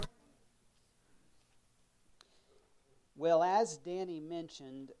Well, as Danny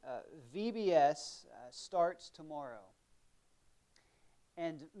mentioned, VBS starts tomorrow.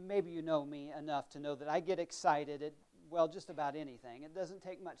 And maybe you know me enough to know that I get excited at, well, just about anything. It doesn't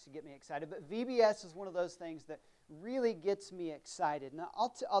take much to get me excited. But VBS is one of those things that really gets me excited. Now,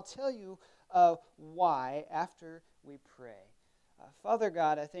 I'll tell you why after we pray. Father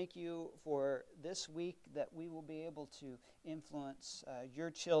God, I thank you for this week that we will be able to influence your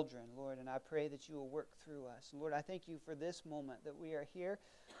children, Lord, and I pray that you will work through us. Lord, I thank you for this moment that we are here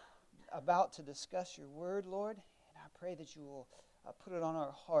about to discuss your word, Lord, and I pray that you will put it on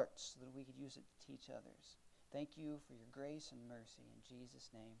our hearts so that we could use it to teach others. Thank you for your grace and mercy. In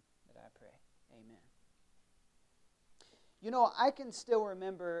Jesus' name that I pray. Amen. You know, I can still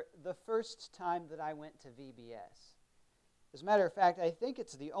remember the first time that I went to VBS. As a matter of fact, I think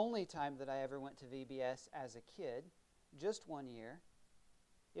it's the only time that I ever went to VBS as a kid, just one year.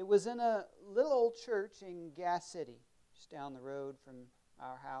 It was in a little old church in Gas City, just down the road from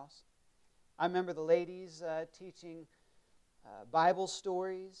our house. I remember the ladies teaching Bible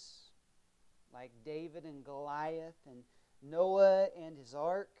stories like David and Goliath and Noah and his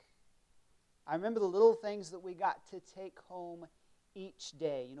ark. I remember the little things that we got to take home each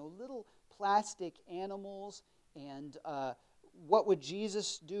day. You know, little plastic animals and what would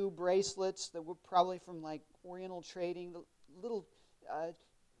Jesus do bracelets that were probably from like Oriental Trading, the little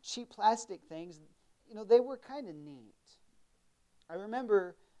cheap plastic things. You know, they were kind of neat. I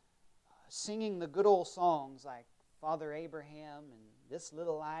remember singing the good old songs like Father Abraham and This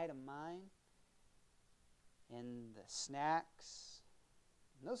Little Light of Mine and the snacks.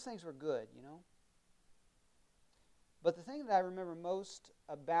 And those things were good, you know. But the thing that I remember most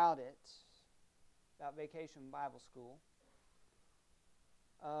about it, about Vacation Bible School,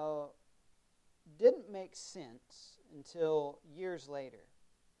 didn't make sense until years later.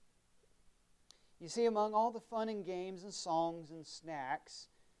 You see, among all the fun and games and songs and snacks,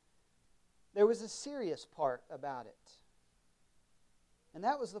 there was a serious part about it. And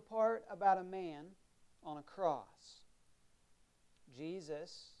that was the part about a man on a cross.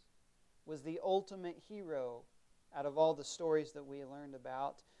 Jesus was the ultimate hero out of all the stories that we learned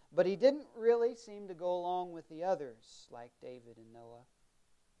about, but he didn't really seem to go along with the others like David and Noah.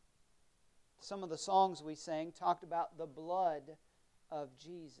 Some of the songs we sang talked about the blood of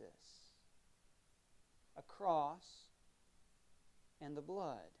Jesus, a cross, and the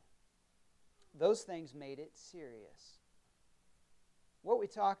blood. Those things made it serious. What we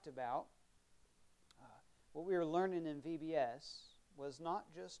talked about, what we were learning in VBS, was not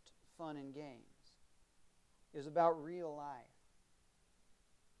just fun and games. It was about real life.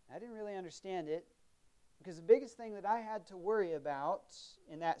 I didn't really understand it because the biggest thing that I had to worry about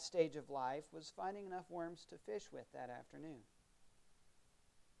in that stage of life was finding enough worms to fish with that afternoon.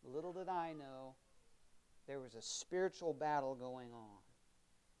 Little did I know there was a spiritual battle going on.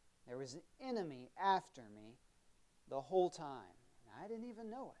 There was an enemy after me the whole time. And I didn't even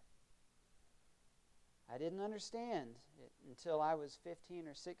know it. I didn't understand it until I was 15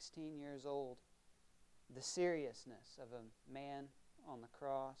 or 16 years old. The seriousness of a man on the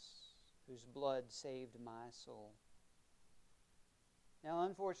cross whose blood saved my soul. Now,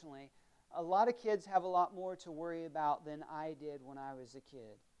 unfortunately, a lot of kids have a lot more to worry about than I did when I was a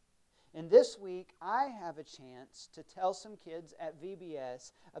kid. And this week, I have a chance to tell some kids at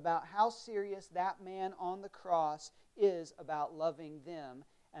VBS about how serious that man on the cross is about loving them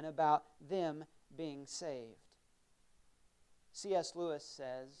and about them being saved. C.S. Lewis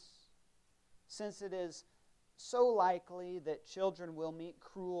says, since it is so likely that children will meet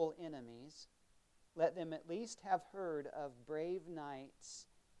cruel enemies, let them at least have heard of brave knights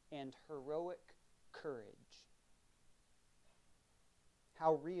and heroic courage.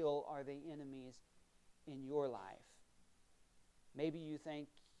 How real are the enemies in your life? Maybe you think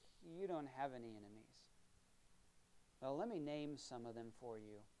you don't have any enemies. Well, let me name some of them for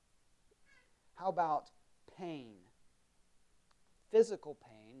you. How about pain? Physical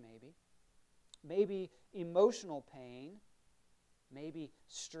pain, maybe. Maybe emotional pain. Maybe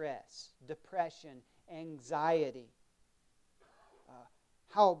stress, depression, anxiety.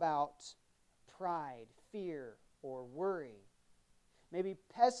 How about pride, fear, or worry? Maybe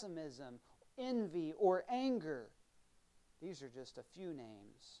pessimism, envy, or anger. These are just a few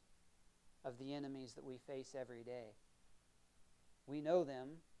names of the enemies that we face every day. We know them,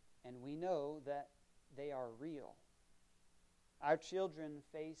 and we know that they are real. Our children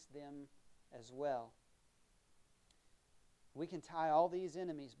face them as well. We can tie all these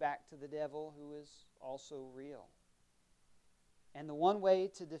enemies back to the devil, who is also real. And the one way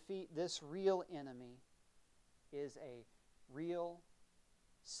to defeat this real enemy is a real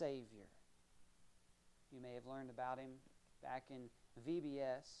Savior. You may have learned about him back in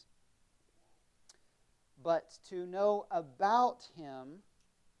VBS. But to know about Him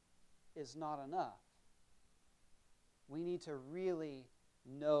is not enough. We need to really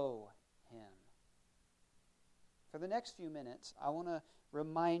know Him. For the next few minutes, I want to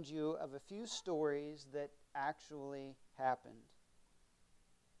remind you of a few stories that actually happened.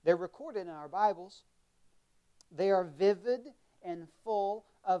 They're recorded in our Bibles. They are vivid and full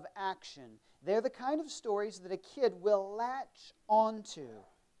of action. They're the kind of stories that a kid will latch onto.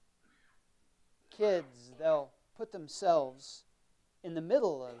 Kids, they'll put themselves in the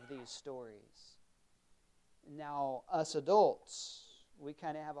middle of these stories. Now, us adults, we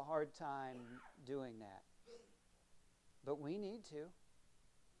kind of have a hard time doing that. But we need to.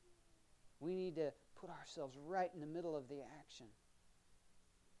 We need to put ourselves right in the middle of the action.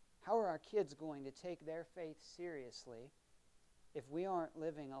 How are our kids going to take their faith seriously if we aren't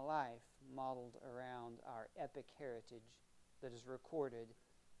living a life modeled around our epic heritage that is recorded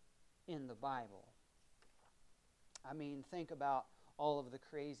in the Bible? I mean, think about all of the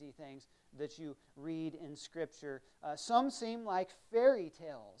crazy things that you read in Scripture. Some seem like fairy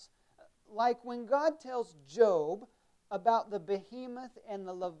tales. Like when God tells Job about the behemoth and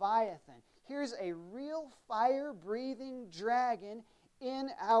the Leviathan. Here's a real fire-breathing dragon in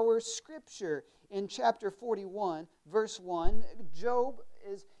our Scripture. In chapter 41, verse 1, Job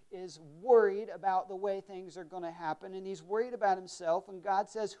is worried about the way things are going to happen, and he's worried about himself, and God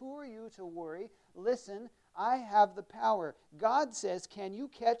says, "Who are you to worry? Listen, I have the power." God says, "Can you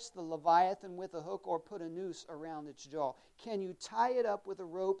catch the Leviathan with a hook or put a noose around its jaw? Can you tie it up with a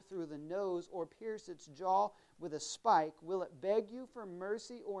rope through the nose or pierce its jaw with a spike? Will it beg you for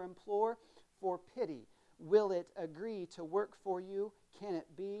mercy or implore for pity? Will it agree to work for you? Can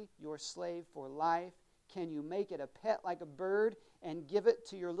it be your slave for life? Can you make it a pet like a bird and give it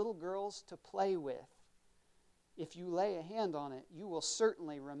to your little girls to play with? If you lay a hand on it, you will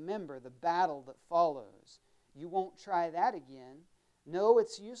certainly remember the battle that follows. You won't try that again. No,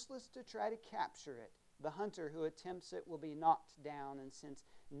 it's useless to try to capture it. The hunter who attempts it will be knocked down, and since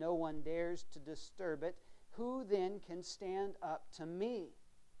no one dares to disturb it, who then can stand up to me?"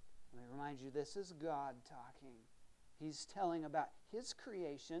 Let me remind you, this is God talking. He's telling about His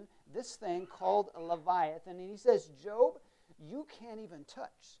creation, this thing called a Leviathan. And He says, "Job, you can't even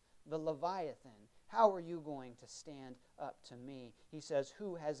touch the Leviathan. How are you going to stand up to me?" He says,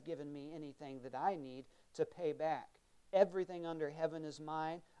 "Who has given me anything that I need to pay back? Everything under heaven is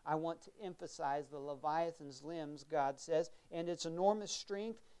mine." I want to emphasize the Leviathan's limbs, God says, and its enormous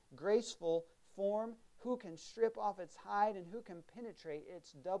strength, graceful form. Who can strip off its hide, and who can penetrate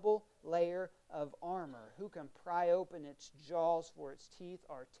its double layer of armor? Who can pry open its jaws, for its teeth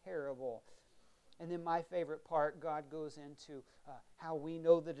are terrible? And then my favorite part, God goes into how we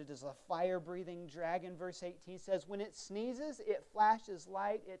know that it is a fire-breathing dragon. Verse 18 says, "When it sneezes, it flashes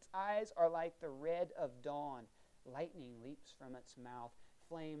light. Its eyes are like the red of dawn. Lightning leaps from its mouth.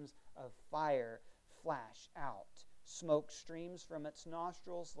 Flames of fire flash out. Smoke streams from its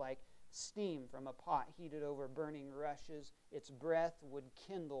nostrils like steam from a pot heated over burning rushes. Its breath would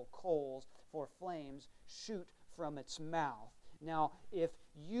kindle coals, for flames shoot from its mouth." Now, if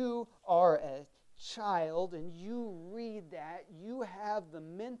you are a child and you read that, you have the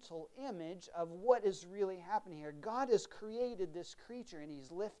mental image of what is really happening here. God has created this creature and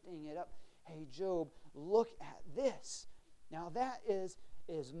He's lifting it up. Hey, Job, look at this. Now, that is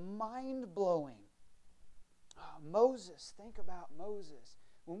mind-blowing. Moses, think about Moses.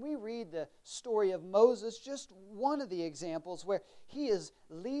 When we read the story of Moses, just one of the examples where he is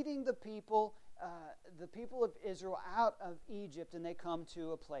leading the people of Israel out of Egypt, and they come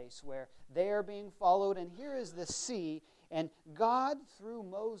to a place where they are being followed, and here is the sea, and God, through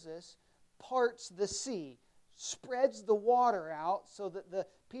Moses, parts the sea, spreads the water out so that the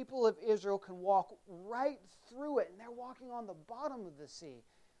people of Israel can walk right through it, and they're walking on the bottom of the sea.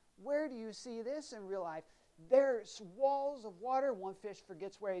 Where do you see this in real life? There's walls of water. One fish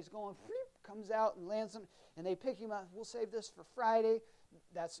forgets where he's going, comes out and lands them, and they pick him up. We'll save this for Friday.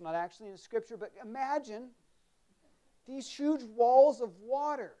 That's not actually in the Scripture, but imagine these huge walls of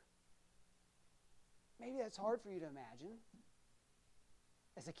water. Maybe that's hard for you to imagine.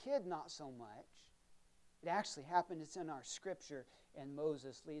 As a kid, not so much. It actually happened. It's in our Scripture, and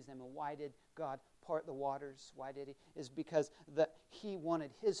Moses leads them. And why did God part the waters? Why did He? Is because He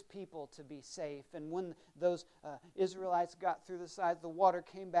wanted His people to be safe. And when those Israelites got through the sides, the water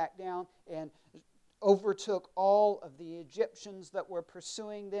came back down and overtook all of the Egyptians that were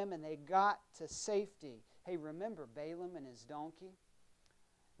pursuing them, and they got to safety. Hey, remember Balaam and his donkey?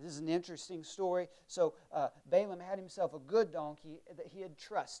 This is an interesting story. So Balaam had himself a good donkey that he had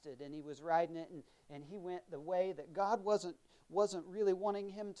trusted, and he was riding it, and he went the way that God wasn't really wanting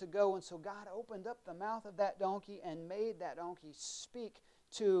him to go. And so God opened up the mouth of that donkey and made that donkey speak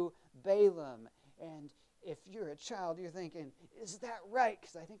to Balaam. And if you're a child, you're thinking, is that right?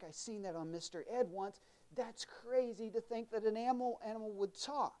 Because I think I've seen that on Mr. Ed once. That's crazy to think that an animal would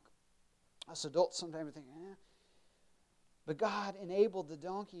talk. Us adults sometimes think, But God enabled the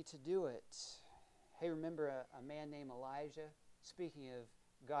donkey to do it. Hey, remember a man named Elijah? Speaking of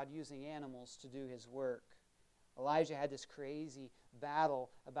God using animals to do His work. Elijah had this crazy battle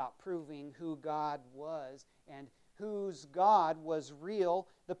about proving who God was and whose God was real.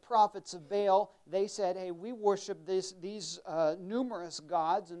 The prophets of Baal, they said, hey, we worship these numerous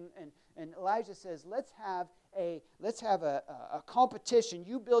gods. And Elijah says, let's have a competition.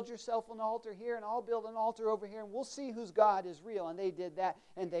 You build yourself an altar here, and I'll build an altar over here, and we'll see whose God is real. And they did that,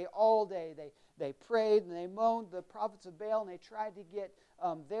 and they all day, they prayed, and they moaned the prophets of Baal, and they tried to get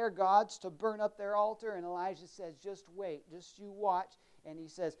their gods to burn up their altar. And Elijah says, just wait, just you watch. And he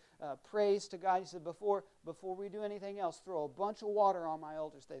says, praise to God. He said, before we do anything else, throw a bunch of water on my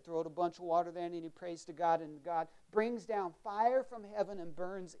altars. They throw a bunch of water there, and he prays to God, and God brings down fire from heaven and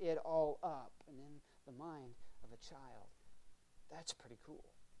burns it all up. And in the mind of a child, that's pretty cool.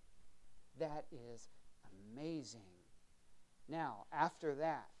 That is amazing. Now, after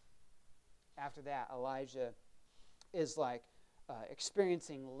that, Elijah is like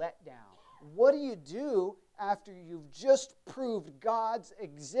experiencing letdown. What do you do after you've just proved God's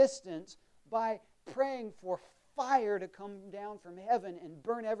existence by praying for fire to come down from heaven and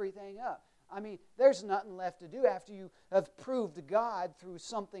burn everything up? I mean, there's nothing left to do after you have proved God through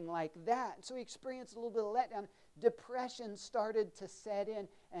something like that. And so he experienced a little bit of letdown. Depression started to set in,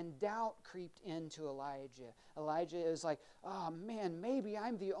 and doubt creeped into Elijah. Elijah is like, oh man, maybe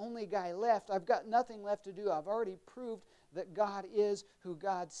I'm the only guy left. I've got nothing left to do. I've already proved that God is who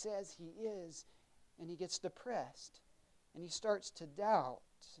God says He is. And he gets depressed. And he starts to doubt.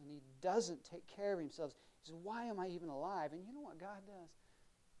 And he doesn't take care of himself. He says, why am I even alive? And you know what God does?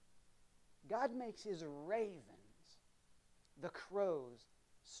 God makes His ravens, the crows,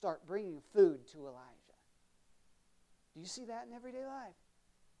 start bringing food to Elijah. Do you see that in everyday life?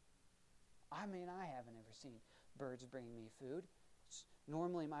 I mean, I haven't ever seen birds bringing me food. It's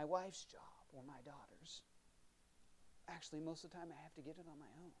normally my wife's job or my daughter's. Actually, most of the time I have to get it on my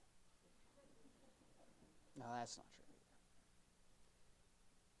own. No, that's not true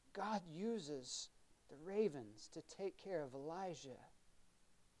either. God uses the ravens to take care of Elijah,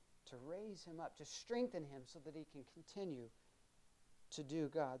 to raise him up, to strengthen him so that he can continue to do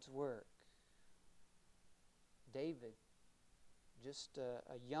God's work. David, just a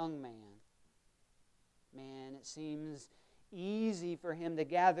young man. Man, it seems easy for him to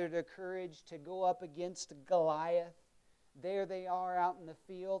gather the courage to go up against Goliath. There they are out in the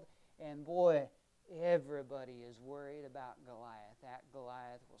field, and boy, everybody is worried about Goliath. That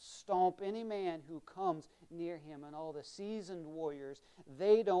Goliath will stomp any man who comes near him. And all the seasoned warriors,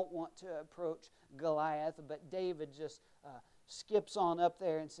 they don't want to approach Goliath. But David just skips on up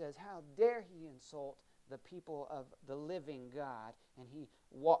there and says, how dare he insult the people of the living God? And he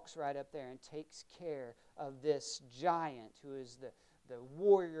walks right up there and takes care of this giant who is the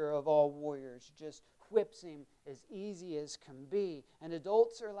warrior of all warriors. Just whips him as easy as can be. And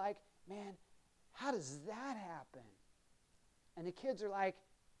adults are like, man, how does that happen? And the kids are like,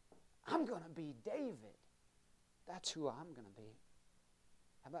 I'm going to be David. That's who I'm going to be.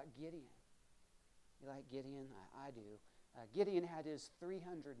 How about Gideon? You like Gideon? I do. Gideon had his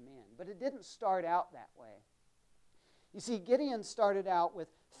 300 men, but it didn't start out that way. You see, Gideon started out with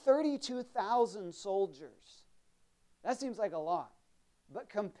 32,000 soldiers. That seems like a lot. But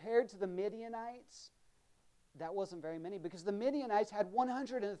compared to the Midianites, that wasn't very many, because the Midianites had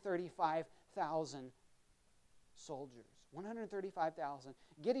 135,000 soldiers. 135,000.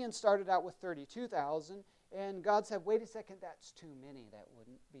 Gideon started out with 32,000, and God said, wait a second, that's too many. That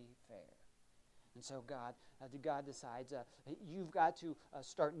wouldn't be fair. And so God decides, you've got to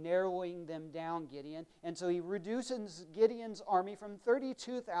start narrowing them down, Gideon. And so he reduces Gideon's army from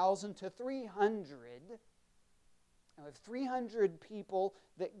 32,000 to 300. Now, if 300 people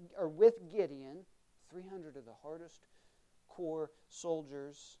that are with Gideon, 300 of the hardest core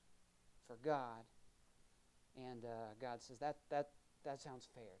soldiers for God. And God says, that sounds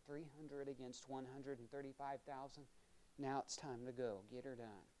fair. 300 against 135,000. Now it's time to go. Get her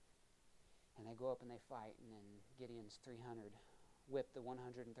done. And they go up and they fight, and then Gideon's 300 whip the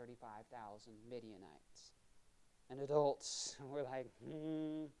 135,000 Midianites. And adults were like,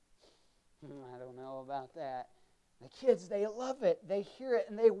 I don't know about that. The kids, they love it. They hear it,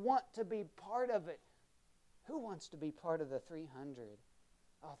 and they want to be part of it. Who wants to be part of the 300?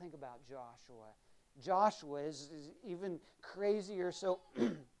 Oh, think about Joshua. Joshua is even crazier. So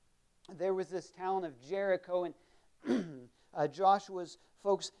there was this town of Jericho, and Joshua's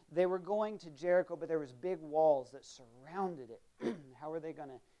folks, they were going to Jericho, but there was big walls that surrounded it. How are they going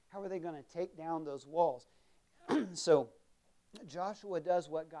to take down those walls? So Joshua does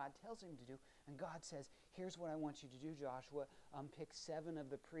what God tells him to do, and God says, here's what I want you to do, Joshua. Pick 7 of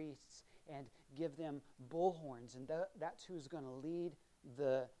the priests and give them bullhorns, and that's who's going to lead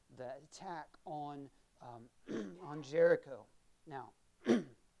the attack on Jericho. Now,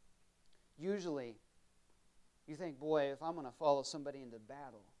 usually, you think, boy, if I'm going to follow somebody into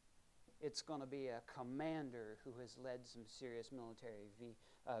battle, it's going to be a commander who has led some serious military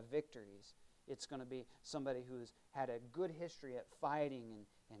victories. It's going to be somebody who's had a good history at fighting,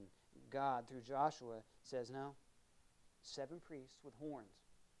 and God, through Joshua, says, no, 7 priests with horns.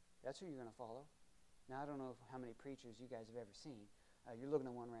 That's who you're going to follow. Now, I don't know how many preachers you guys have ever seen. You're looking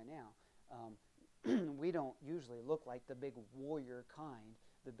at one right now. We don't usually look like the big warrior kind,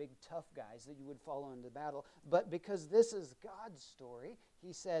 the big tough guys that you would follow into battle. But because this is God's story,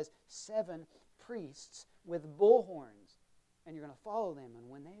 he says 7 priests with bullhorns. And you're going to follow them. And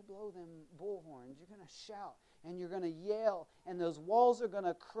when they blow them bullhorns, you're going to shout and you're going to yell. And those walls are going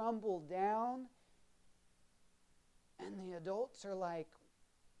to crumble down. And the adults are like,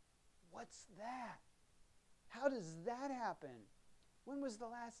 what's that? How does that happen? When was the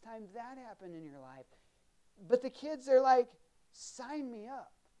last time that happened in your life? But the kids are like, sign me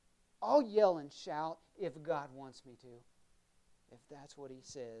up. I'll yell and shout if God wants me to. If that's what he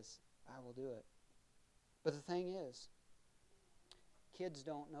says, I will do it. But the thing is, kids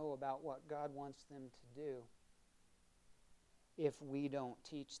don't know about what God wants them to do if we don't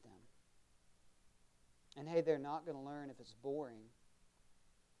teach them. And hey, they're not going to learn if it's boring.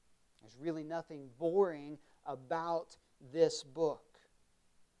 There's really nothing boring about this book.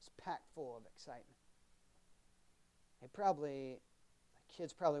 It's packed full of excitement.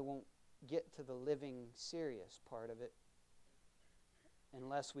 Kids probably won't get to the living serious part of it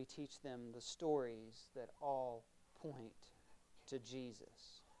unless we teach them the stories that all point to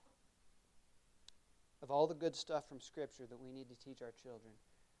Jesus. Of all the good stuff from Scripture that we need to teach our children,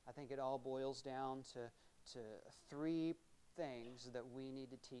 I think it all boils down to 3 things that we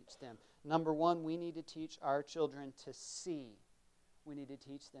need to teach them. Number 1, we need to teach our children to see. We need to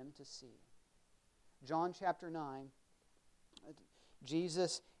teach them to see. John chapter 9,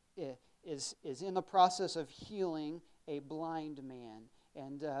 Jesus is in the process of healing a blind man.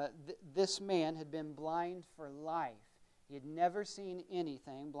 And this man had been blind for life. He had never seen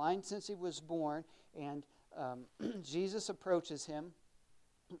anything, blind since he was born. And Jesus approaches him.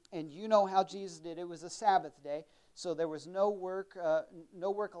 And you know how Jesus did. It was a Sabbath day, so there was no work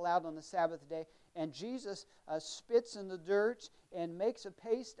allowed on the Sabbath day. And Jesus spits in the dirt and makes a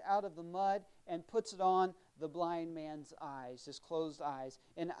paste out of the mud and puts it on the blind man's eyes, his closed eyes.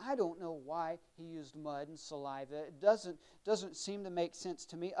 And I don't know why he used mud and saliva. It doesn't seem to make sense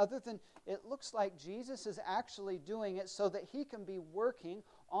to me, other than it looks like Jesus is actually doing it so that he can be working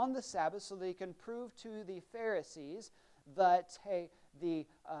on the Sabbath, so that he can prove to the Pharisees that, hey, the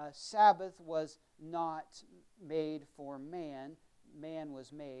Sabbath was not made for man. Man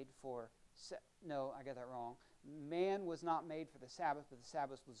was made for... No, I got that wrong. Man was not made for the Sabbath, but the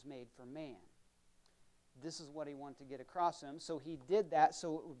Sabbath was made for man. This is what he wanted to get across to him. So he did that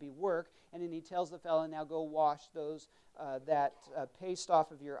so it would be work. And then he tells the fellow, now go wash that paste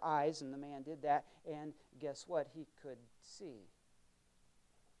off of your eyes. And the man did that. And guess what? He could see.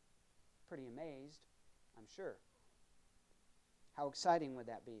 Pretty amazed, I'm sure. How exciting would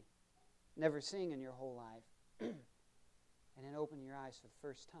that be? Never seeing in your whole life. And then open your eyes for the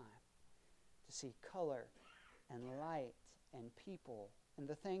first time to see color and light and people and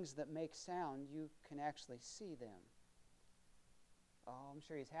the things that make sound. You can actually see them. Oh, I'm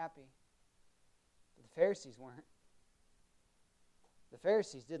sure he's happy. But the Pharisees weren't. The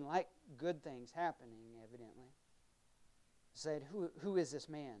Pharisees didn't like good things happening, evidently. Said, who is this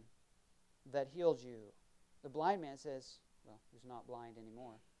man that healed you? The blind man says, well, he's not blind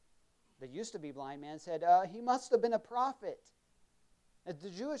anymore. The used to be blind man said, he must have been a prophet. And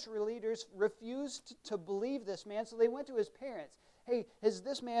the Jewish leaders refused to believe this man, so they went to his parents. Hey, has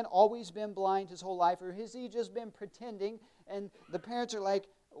this man always been blind his whole life, or has he just been pretending? And the parents are like,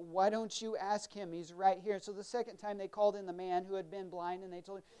 why don't you ask him? He's right here. So the second time they called in the man who had been blind, and they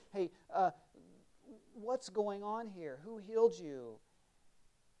told him, hey, what's going on here? Who healed you?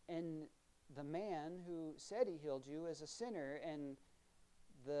 And the man who said he healed you is a sinner, and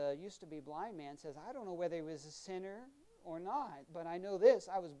The used-to-be blind man says, I don't know whether he was a sinner or not, but I know this,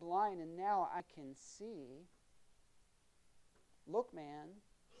 I was blind and now I can see. Look, man,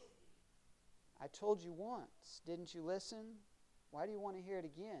 I told you once. Didn't you listen? Why do you want to hear it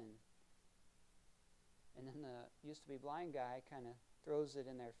again? And then the used-to-be blind guy kind of throws it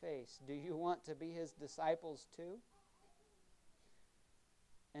in their face. Do you want to be his disciples too?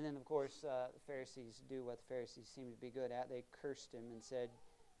 And then, of course, the Pharisees do what the Pharisees seem to be good at. They cursed him and said,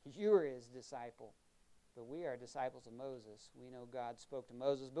 you are his disciple, but we are disciples of Moses. We know God spoke to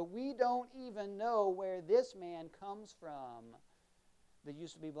Moses, but we don't even know where this man comes from. The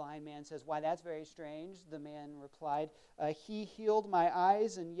used-to-be blind man says, why, that's very strange. The man replied, he healed my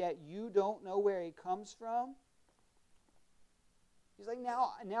eyes, and yet you don't know where he comes from? He's like,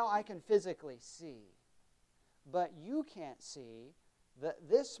 now I can physically see, but you can't see that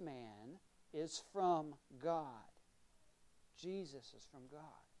this man is from God. Jesus is from God.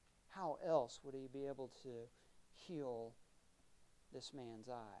 How else would he be able to heal this man's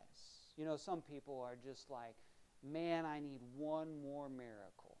eyes? You know, some people are just like, man, I need one more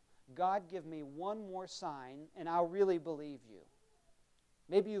miracle. God, give me one more sign, and I'll really believe you.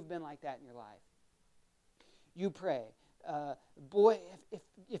 Maybe you've been like that in your life. You pray, boy,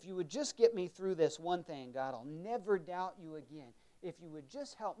 if you would just get me through this one thing, God, I'll never doubt you again. If you would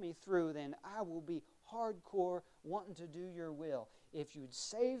just help me through, then I will be hardcore wanting to do your will. If you'd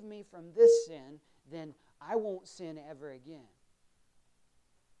save me from this sin, then I won't sin ever again.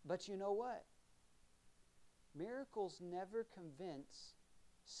 But you know what? Miracles never convince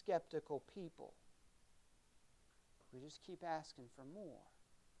skeptical people. We just keep asking for more.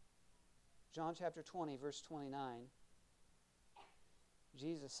 John chapter 20, verse 29.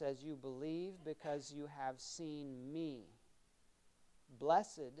 Jesus says, you believe because you have seen me.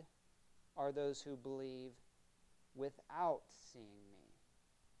 Blessed are those who believe without seeing me.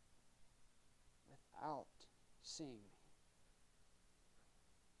 Without seeing me.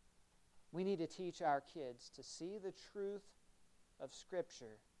 We need to teach our kids to see the truth of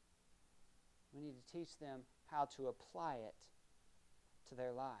Scripture. We need to teach them how to apply it to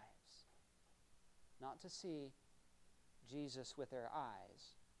their lives. Not to see Jesus with their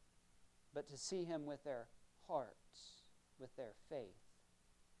eyes, but to see Him with their hearts, with their faith.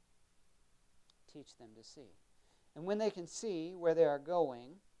 Teach them to see. And when they can see where they are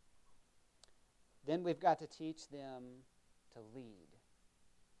going, then we've got to teach them to lead.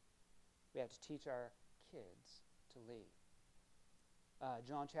 We have to teach our kids to lead.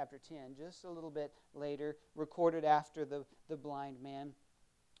 John chapter 10, just a little bit later, recorded after the blind man,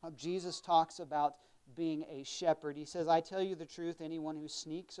 Jesus talks about being a shepherd. He says, I tell you the truth, anyone who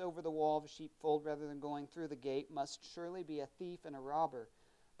sneaks over the wall of a sheepfold rather than going through the gate must surely be a thief and a robber.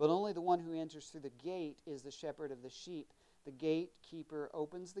 But only the one who enters through the gate is the shepherd of the sheep. The gatekeeper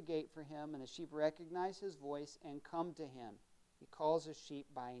opens the gate for him, and the sheep recognize his voice and come to him. He calls his sheep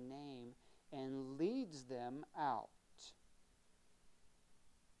by name and leads them out.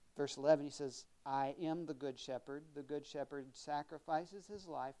 Verse 11, he says, I am the good shepherd. The good shepherd sacrifices his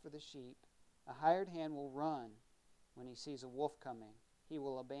life for the sheep. A hired hand will run when he sees a wolf coming. He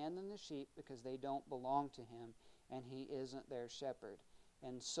will abandon the sheep because they don't belong to him, and he isn't their shepherd.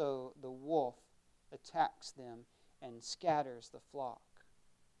 And so the wolf attacks them and scatters the flock.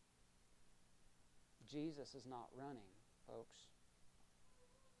 Jesus is not running, folks.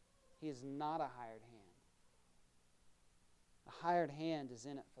 He is not a hired hand. A hired hand is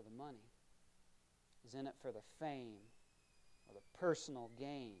in it for the money, is in it for the fame or the personal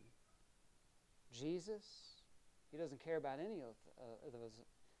gain. Jesus, He doesn't care about any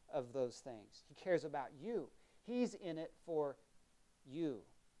of those things. He cares about you. He's in it for you,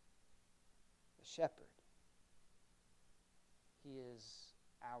 the shepherd. He is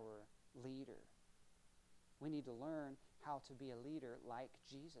our leader. We need to learn how to be a leader like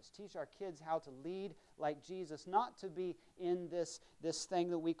Jesus. Teach our kids how to lead like Jesus, not to be in this thing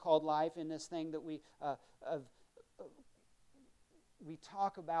that we called life, in this thing that we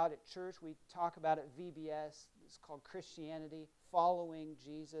talk about at church, we talk about at VBS. It's called Christianity, following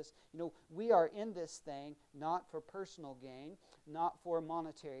Jesus. You know, we are in this thing not for personal gain, not for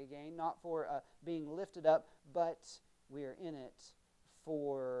monetary gain, not for being lifted up, but we are in it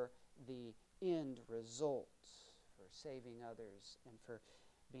for the end result, for saving others and for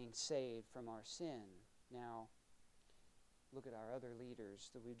being saved from our sin. Now, look at our other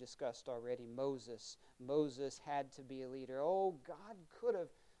leaders that we've discussed already. Moses. Moses had to be a leader. Oh, God could have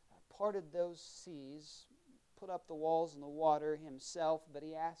parted those seas, put up the walls and the water himself, but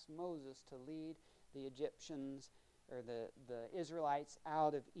he asked Moses to lead the Egyptians, or the Israelites,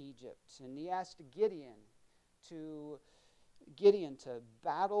 out of Egypt. And he asked Gideon to Gideon to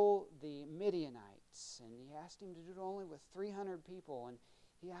battle the Midianites, and he asked him to do it only with 300 people, and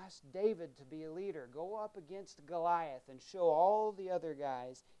he asked David to be a leader. Go up against Goliath and show all the other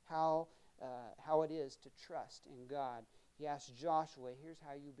guys how it is to trust in God. He asked Joshua, here's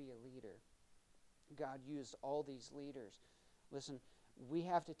how you be a leader. God used all these leaders. Listen, we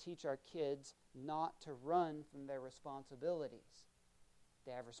have to teach our kids not to run from their responsibilities.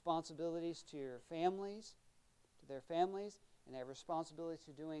 They have responsibilities to their families, and they have responsibilities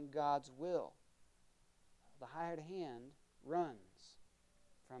to doing God's will. The hired hand runs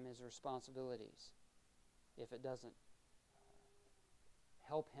from his responsibilities if it doesn't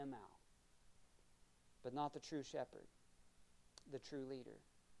help him out. But not the true shepherd, the true leader.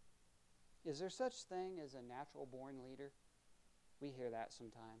 Is there such thing as a natural-born leader? We hear that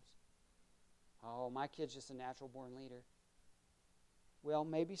sometimes. Oh, my kid's just a natural-born leader. Well,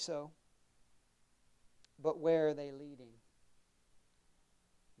 maybe so. But where are they leading?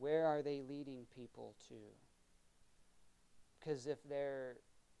 Where are they leading people to? Because if they're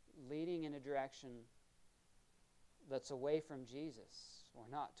leading in a direction that's away from Jesus or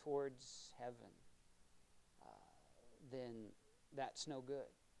not towards heaven, then that's no good.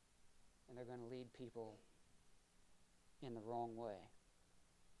 And they're going to lead people in the wrong way.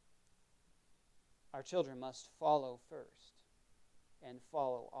 Our children must follow first and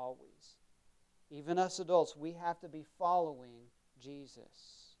follow always. Even us adults, we have to be following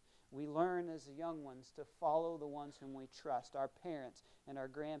Jesus. We learn as the young ones to follow the ones whom we trust, our parents and our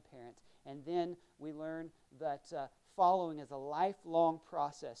grandparents. And then we learn that following is a lifelong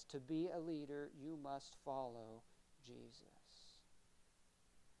process. To be a leader, you must follow Jesus.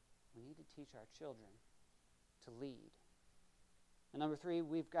 We need to teach our children to lead. And number 3,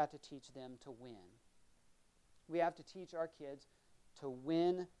 we've got to teach them to win. We have to teach our kids to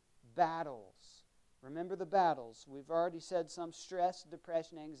win battles. Remember the battles. We've already said some: stress,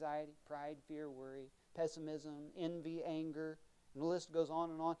 depression, anxiety, pride, fear, worry, pessimism, envy, anger, and the list goes on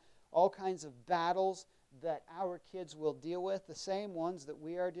and on. All kinds of battles that our kids will deal with, the same ones that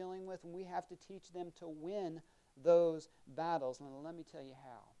we are dealing with, and we have to teach them to win those battles. And let me tell you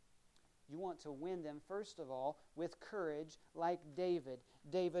how. You want to win them, first of all, with courage, like David.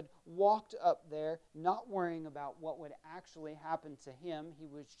 David walked up there not worrying about what would actually happen to him. He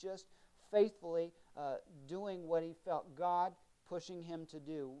was just faithfully doing what he felt God pushing him to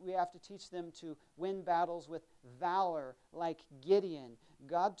do. We have to teach them to win battles with valor, like Gideon.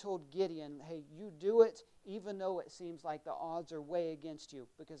 God told Gideon, hey, you do it even though it seems like the odds are way against you,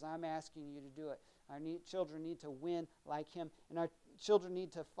 because I'm asking you to do it. Our children need to win like him, and our children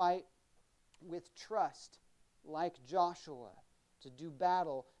need to fight with trust, like Joshua, to do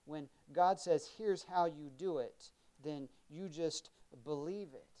battle. When God says, here's how you do it, then you just believe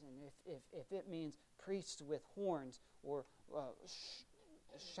it. And if it means priests with horns or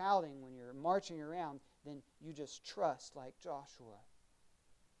shouting when you're marching around, then you just trust like Joshua.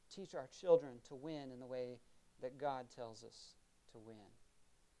 Teach our children to win in the way that God tells us to win.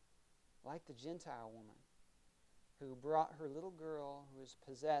 Like the Gentile woman who brought her little girl who was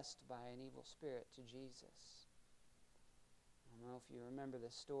possessed by an evil spirit to Jesus. I don't know if you remember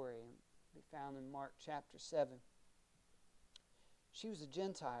this story. It'll be found in Mark chapter 7. She was a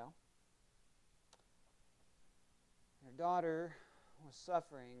Gentile. Her daughter was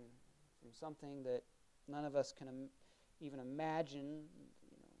suffering from something that none of us can even imagine.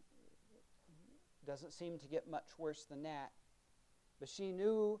 Doesn't seem to get much worse than that. But she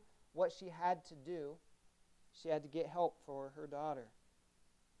knew what she had to do. She had to get help for her daughter.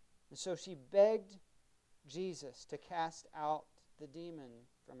 And so she begged Jesus to cast out the demon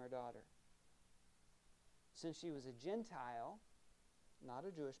from her daughter. Since she was a Gentile, not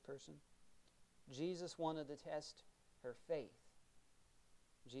a Jewish person, Jesus wanted to test her faith.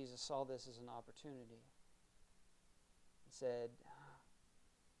 Jesus saw this as an opportunity. He said,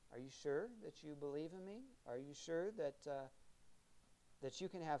 are you sure that you believe in me? Are you sure that you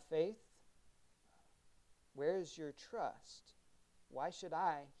can have faith? Where is your trust? Why should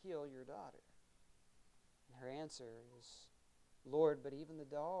I heal your daughter? And her answer is, Lord, but even the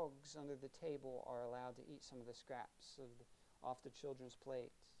dogs under the table are allowed to eat some of the scraps off the children's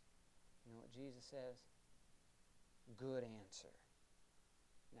plates. You know what Jesus says? Good answer.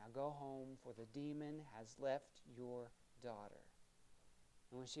 Now go home, for the demon has left your daughter.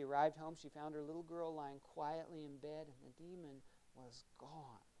 And when she arrived home, she found her little girl lying quietly in bed, and the demon was gone.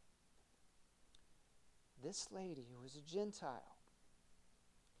 This lady, who was a Gentile,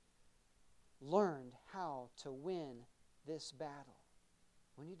 learned how to win this battle.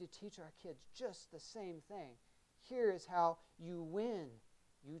 We need to teach our kids just the same thing. Here is how you win.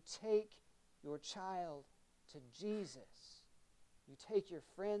 You take your child to Jesus. You take your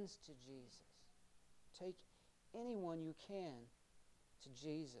friends to Jesus. Take anyone you can to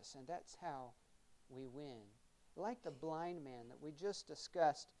Jesus, and that's how we win. Like the blind man that we just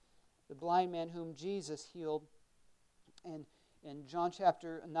discussed, the blind man whom Jesus healed, and in John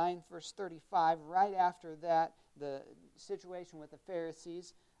chapter 9, verse 35, right after that, the situation with the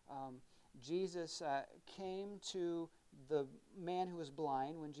Pharisees, Jesus came to the man who was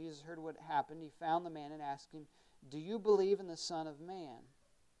blind. When Jesus heard what happened, he found the man and asked him, "Do you believe in the Son of Man?"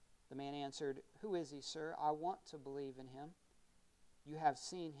 The man answered, "Who is he, sir? I want to believe in him." "You have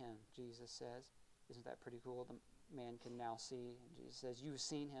seen him," Jesus says. Isn't that pretty cool? The man can now see. And Jesus says, "You've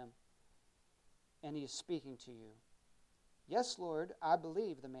seen him, and he is speaking to you." "Yes, Lord, I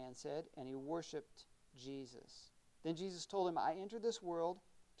believe," the man said, and he worshipped Jesus. Then Jesus told him, "I entered this world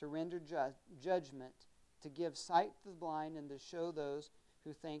to render judgment, to give sight to the blind, and to show those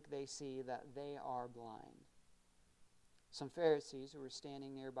who think they see that they are blind." Some Pharisees who were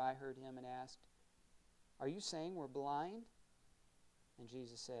standing nearby heard him and asked, "Are you saying we're blind?" And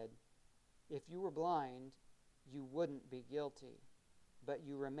Jesus said, "If you were blind, you wouldn't be guilty. But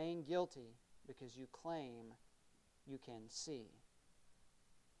you remain guilty because you claim you can see."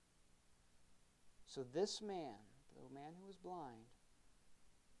 So this man, the man who was blind,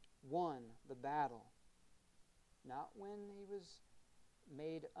 won the battle. Not when he was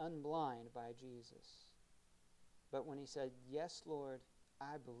made unblind by Jesus, but when he said, "Yes, Lord,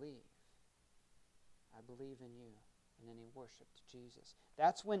 I believe. I believe in you." And then he worshipped Jesus.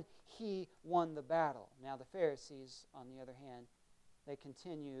 That's when he won the battle. Now the Pharisees, on the other hand, they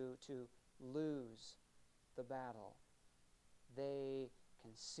continue to lose the battle. They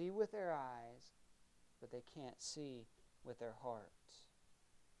can see with their eyes, but they can't see with their hearts.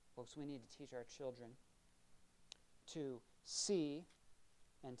 Folks, we need to teach our children to see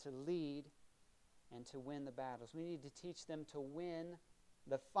and to lead and to win the battles. We need to teach them to win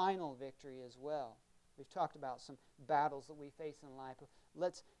the final victory as well. We've talked about some battles that we face in life.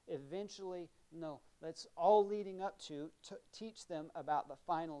 Let's all leading up to teach them about the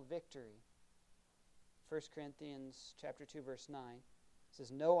final victory. 1 Corinthians chapter 2, verse 9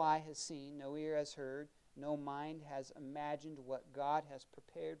 says, "No eye has seen, no ear has heard, no mind has imagined what God has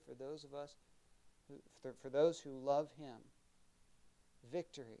prepared for those who love Him."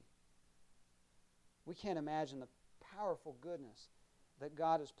 Victory. We can't imagine the powerful goodness that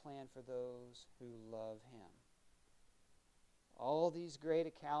God has planned for those who love Him. All these great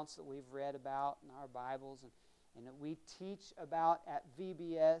accounts that we've read about in our Bibles and that we teach about at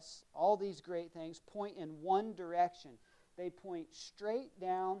VBS, all these great things point in one direction. They point straight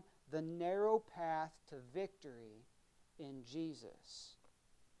down the narrow path to victory in Jesus.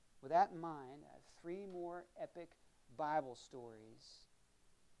 With that in mind, I have 3 more epic Bible stories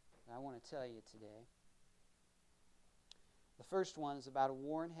that I want to tell you today. The first one is about a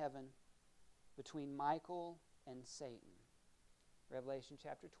war in heaven between Michael and Satan. Revelation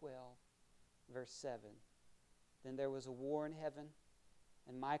chapter 12, verse 7. "Then there was a war in heaven,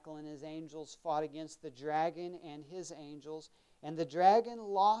 and Michael and his angels fought against the dragon and his angels, and the dragon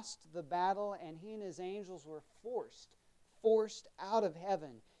lost the battle, and he and his angels were forced out of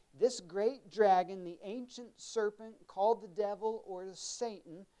heaven. This great dragon, the ancient serpent called the devil or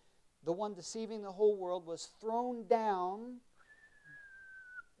Satan, the one deceiving the whole world, was thrown down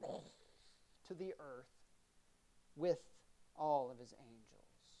to the earth with all of his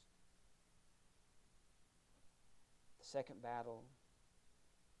angels." The second battle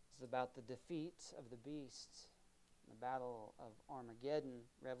is about the defeat of the beast, the battle of Armageddon,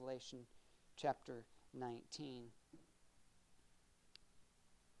 Revelation chapter 19.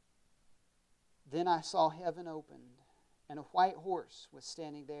 "Then I saw heaven opened, and a white horse was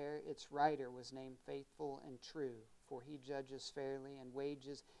standing there. Its rider was named Faithful and True, for he judges fairly and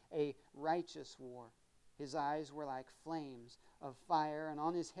wages a righteous war. His eyes were like flames of fire, and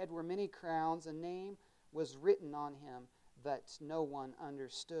on his head were many crowns. A name was written on him that no one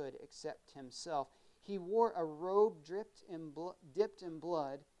understood except himself. He wore a robe dipped in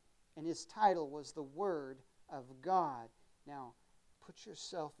blood, and his title was the Word of God." Now, put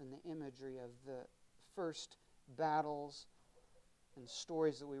yourself in the imagery of the first battles and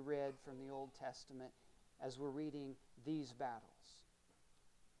stories that we read from the Old Testament as we're reading these battles.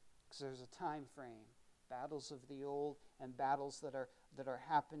 Because there's a time frame. Battles of the old and battles that are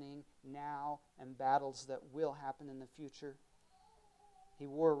happening now and battles that will happen in the future. He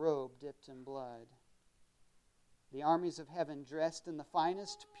wore a robe dipped in blood. "The armies of heaven, dressed in the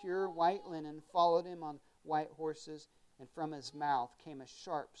finest pure white linen, followed him on white horses, and from his mouth came a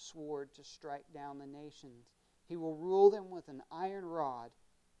sharp sword to strike down the nations. He will rule them with an iron rod.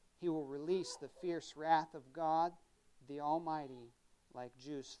 He will release the fierce wrath of God, the Almighty, like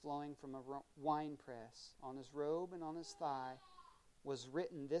juice flowing from a wine press. On his robe and on his thigh was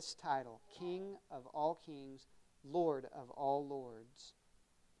written this title, King of all kings, Lord of all lords.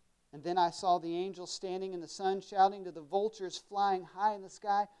 And then I saw the angel standing in the sun, shouting to the vultures flying high in the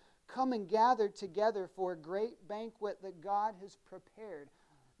sky, "Come and gather together for a great banquet that God has prepared."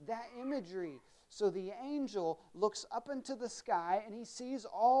 That imagery. So the angel looks up into the sky and he sees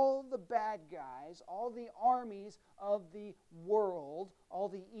all the bad guys, all the armies of the world, all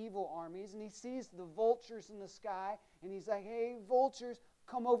the evil armies, and he sees the vultures in the sky, and he's like, "Hey, vultures,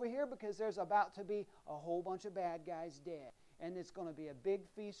 come over here because there's about to be a whole bunch of bad guys dead. And it's going to be a big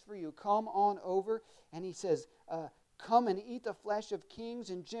feast for you. Come on over." And he says, "Come and eat the flesh of kings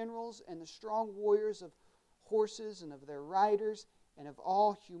and generals and the strong warriors of horses and of their riders and of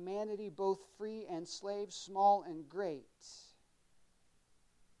all humanity, both free and slave, small and great."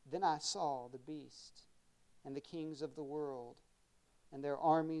 Then I saw the beast and the kings of the world and their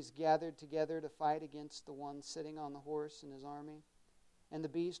armies gathered together to fight against the one sitting on the horse and his army. And the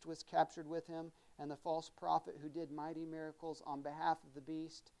beast was captured with him, and the false prophet who did mighty miracles on behalf of the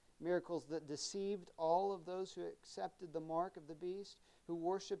beast, miracles that deceived all of those who accepted the mark of the beast, who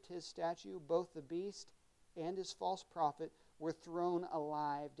worshipped his statue. Both the beast and his false prophet were thrown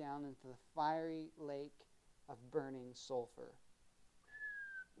alive down into the fiery lake of burning sulfur.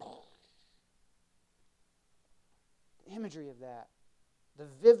 The imagery of that, the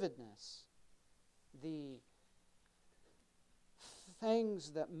vividness, the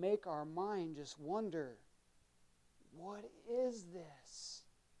things that make our mind just wonder, what is this?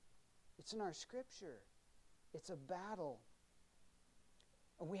 It's in our scripture. It's a battle.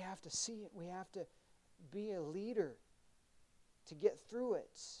 And we have to see it. We have to be a leader to get through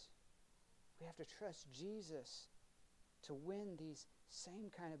it. We have to trust Jesus to win these same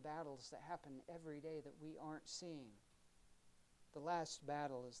kind of battles that happen every day that we aren't seeing. The last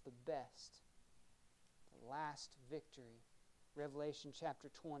battle is the best. The last victory. Revelation chapter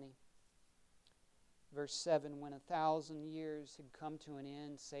 20, verse 7, "When 1,000 years had come to an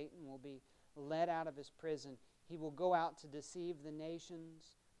end, Satan will be led out of his prison. He will go out to deceive the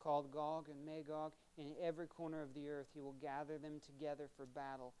nations, called Gog and Magog. In every corner of the earth he will gather them together for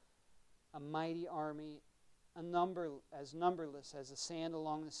battle. A mighty army, as numberless as the sand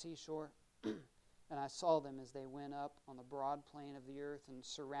along the seashore. And I saw them as they went up on the broad plain of the earth and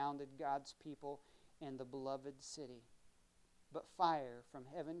surrounded God's people and the beloved city. But fire from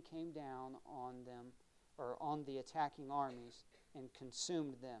heaven came down on them, or on the attacking armies, and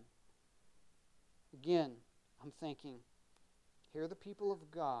consumed them." Again, I'm thinking, here are the people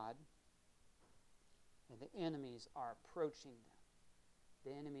of God, and the enemies are approaching them.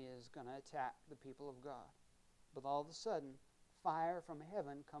 The enemy is going to attack the people of God. But all of a sudden, fire from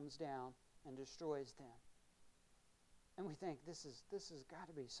heaven comes down and destroys them. And we think this has got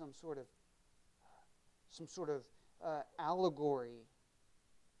to be some sort of allegory.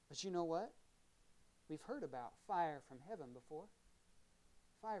 But you know what? We've heard about fire from heaven before.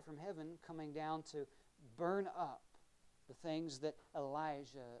 Fire from heaven coming down to burn up the things that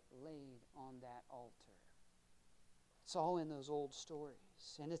Elijah laid on that altar. It's all in those old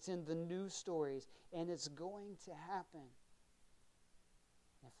stories. And it's in the new stories. And it's going to happen.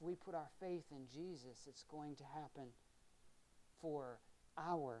 If we put our faith in Jesus, it's going to happen for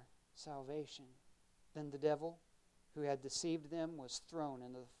our salvation. Then the devil, who had deceived them, was thrown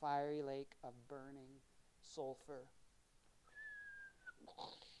into the fiery lake of burning sulfur,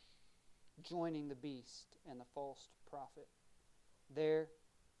 joining the beast and the false prophet. There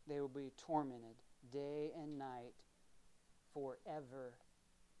they will be tormented day and night forever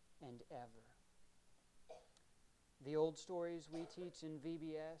and ever. The old stories we teach in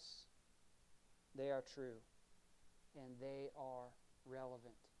VBS, they are true and they are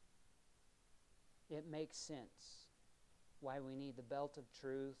relevant. It makes sense why we need the belt of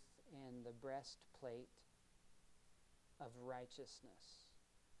truth and the breastplate of righteousness.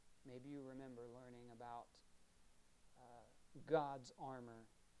 Maybe you remember learning about God's armor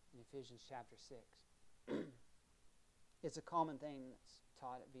in Ephesians chapter 6. It's a common thing that's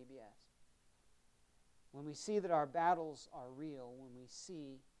taught at VBS. When we see that our battles are real, when we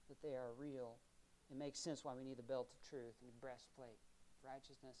see that they are real, it makes sense why we need the belt of truth and the breastplate of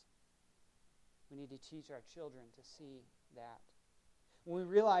righteousness. We need to teach our children to see that. When we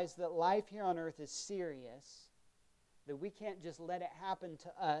realize that life here on earth is serious, that we can't just let it happen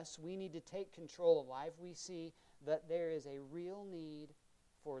to us, we need to take control of life, we see that there is a real need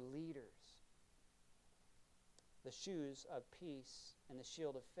for leaders. The shoes of peace and the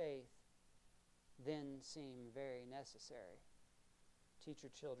shield of faith then seem very necessary. Teach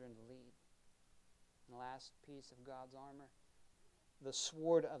your children to lead. And the last piece of God's armor the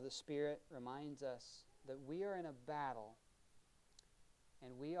sword of the Spirit reminds us that we are in a battle,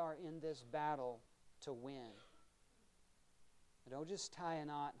 and we are in this battle to win. Don't just tie a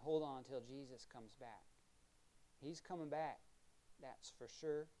knot and hold on until Jesus comes back. He's coming back, that's for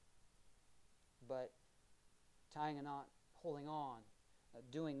sure. But tying a knot, holding on,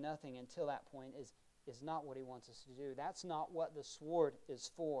 doing nothing until that point is not what He wants us to do. That's not what the sword is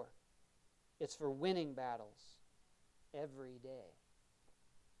for. It's for winning battles every day.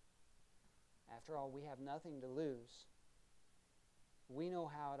 After all, we have nothing to lose. We know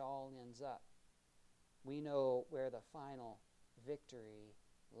how it all ends up. We know where the final victory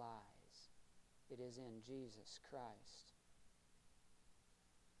lies. It is in Jesus Christ.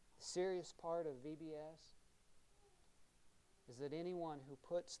 The serious part of VBS is that anyone who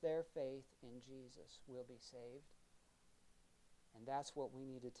puts their faith in Jesus will be saved. And that's what we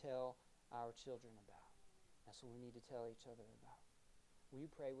need to tell our children about. That's what we need to tell each other about. Will you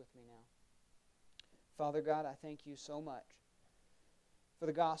pray with me now? Father God, I thank you so much for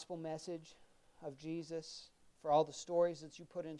the gospel message of Jesus, for all the stories that you put into